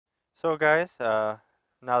So guys, now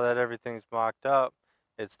that everything's mocked up,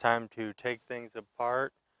 it's time to take things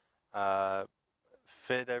apart, uh,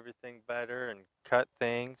 fit everything better, and cut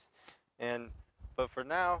things. But for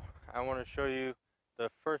now, I want to show you the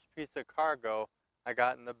first piece of cargo I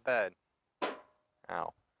got in the bed.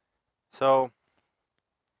 Ow. So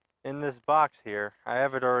in this box here, I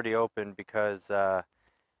have it already opened because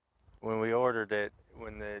when we ordered it,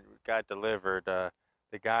 when it got delivered,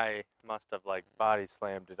 the guy must have like body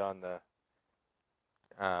slammed it on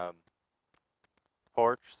the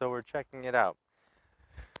porch, so we're checking it out.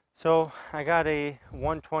 So I got a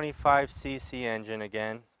 125cc engine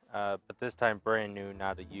again, but this time brand new,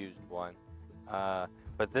 not a used one.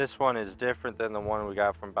 But this one is different than the one we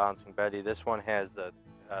got from Bouncing Betty. This one has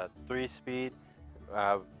a 3-speed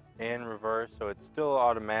and reverse, so it's still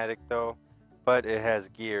automatic though, but it has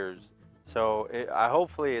gears. So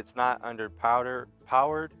hopefully it's not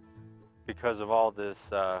powered because of all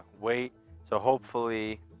this weight. So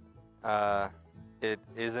hopefully it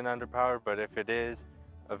isn't underpowered, but if it is,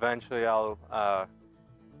 eventually I'll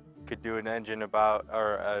could do an engine about,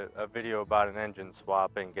 or a video about an engine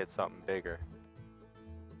swap and get something bigger.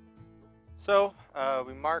 So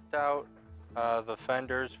we marked out the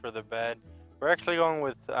fenders for the bed. We're actually going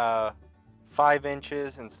with 5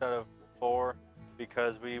 inches instead of 4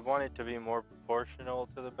 because we want it to be more proportional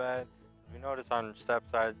to the bed. You notice on step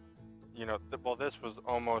side, you know, well, this was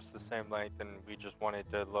almost the same length, and we just wanted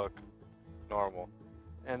to look normal.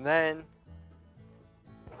 And then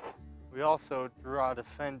we also drew out a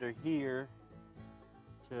fender here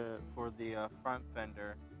for the front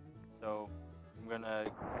fender. So I'm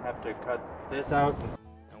gonna have to cut this out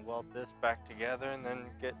and weld this back together, and then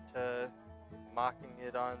get to mocking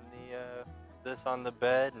it on this on the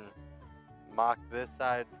bed, and mock this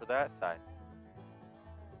side for that side.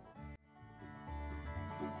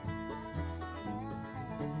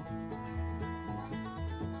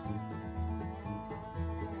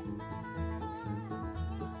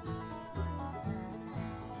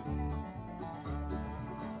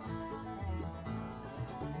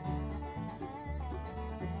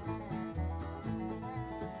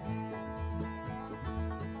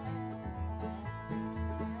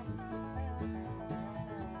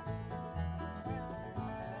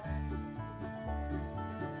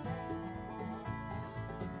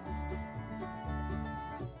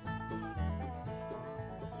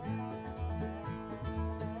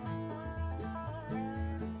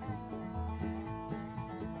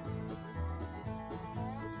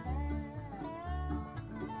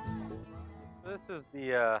 This is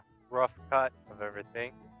the rough cut of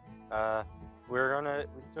everything. We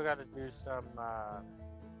still got to do some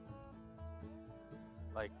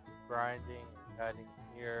like grinding and cutting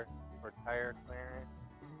here for tire clearance,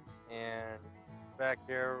 and back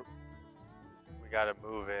here we got to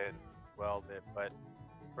move it, weld it. But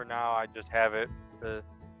for now, I just have it so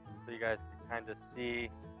you guys can kind of see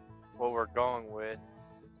what we're going with.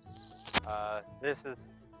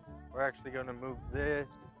 We're actually going to move this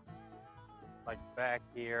like back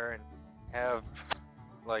here and have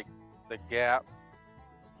like the gap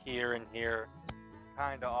here and here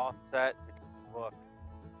kind of offset to look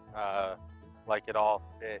like it all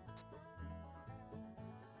fits.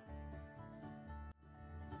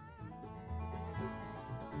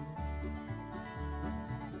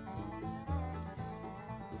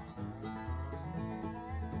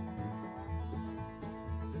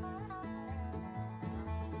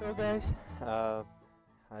 So guys,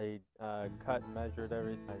 I cut and measured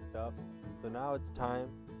everything up. So now it's time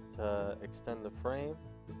to extend the frame.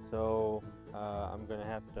 So I'm gonna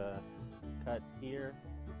have to cut here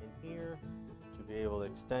and here to be able to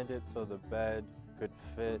extend it so the bed could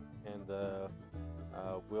fit, and the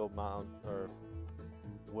wheel mount or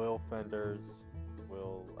wheel fenders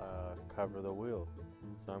will cover the wheels.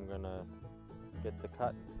 So I'm gonna get the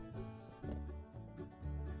cut.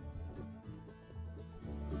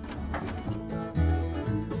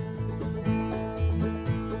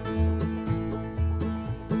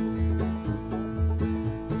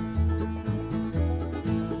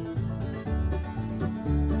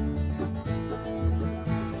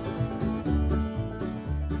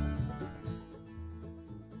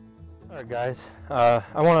 Alright guys,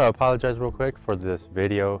 I want to apologize real quick for this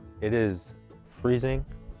video. It is freezing,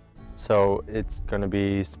 so it's going to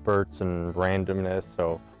be spurts and randomness,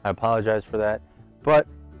 so I apologize for that. But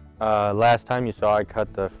last time you saw I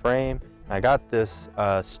cut the frame. I got this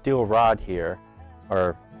steel rod here,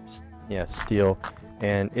 or yeah, steel,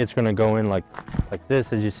 and it's going to go in like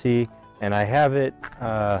this, as you see, and I have it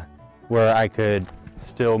where I could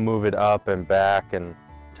still move it up and back and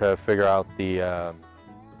to figure out the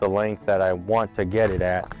length that I want to get it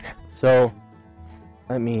at. So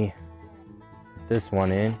let me put this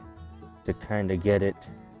one in to kind of get it.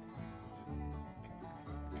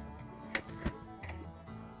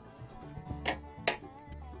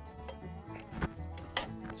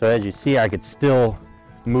 So as you see, I could still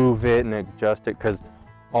move it and adjust it because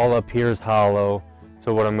all up here is hollow.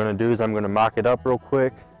 So what I'm going to do is I'm going to mock it up real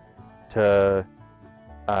quick to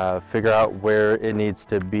figure out where it needs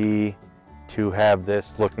to be to have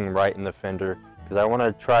this looking right in the fender, because I want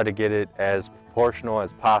to try to get it as proportional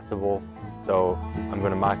as possible. So I'm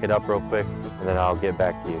going to mock it up real quick and then I'll get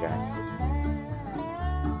back to you guys.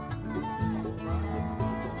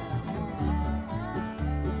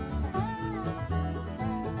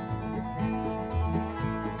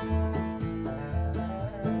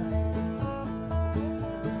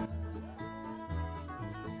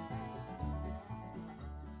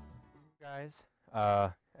 Guys,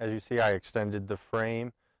 as you see, I extended the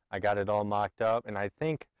frame. I got it all mocked up, and I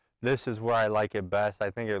think this is where I like it best. I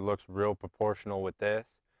think it looks real proportional with this.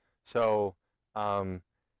 So um,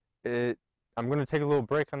 I'm going to take a little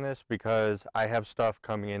break on this because I have stuff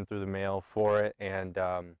coming in through the mail for it, and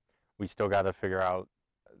we still got to figure out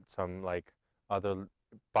some like other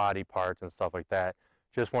body parts and stuff like that.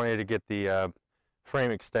 Just wanted to get the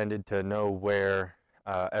frame extended to know where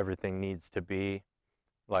everything needs to be,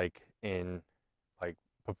 like in like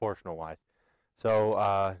proportional wise.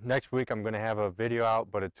 So next week I'm going to have a video out,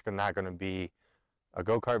 but it's not going to be a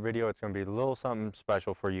go-kart video. It's going to be a little something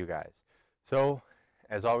special for you guys. So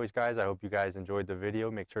as always, guys, I hope you guys enjoyed the video.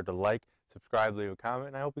 Make sure to like, subscribe, leave a comment,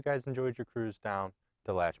 and I hope you guys enjoyed your cruise down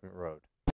to Latchmont Road.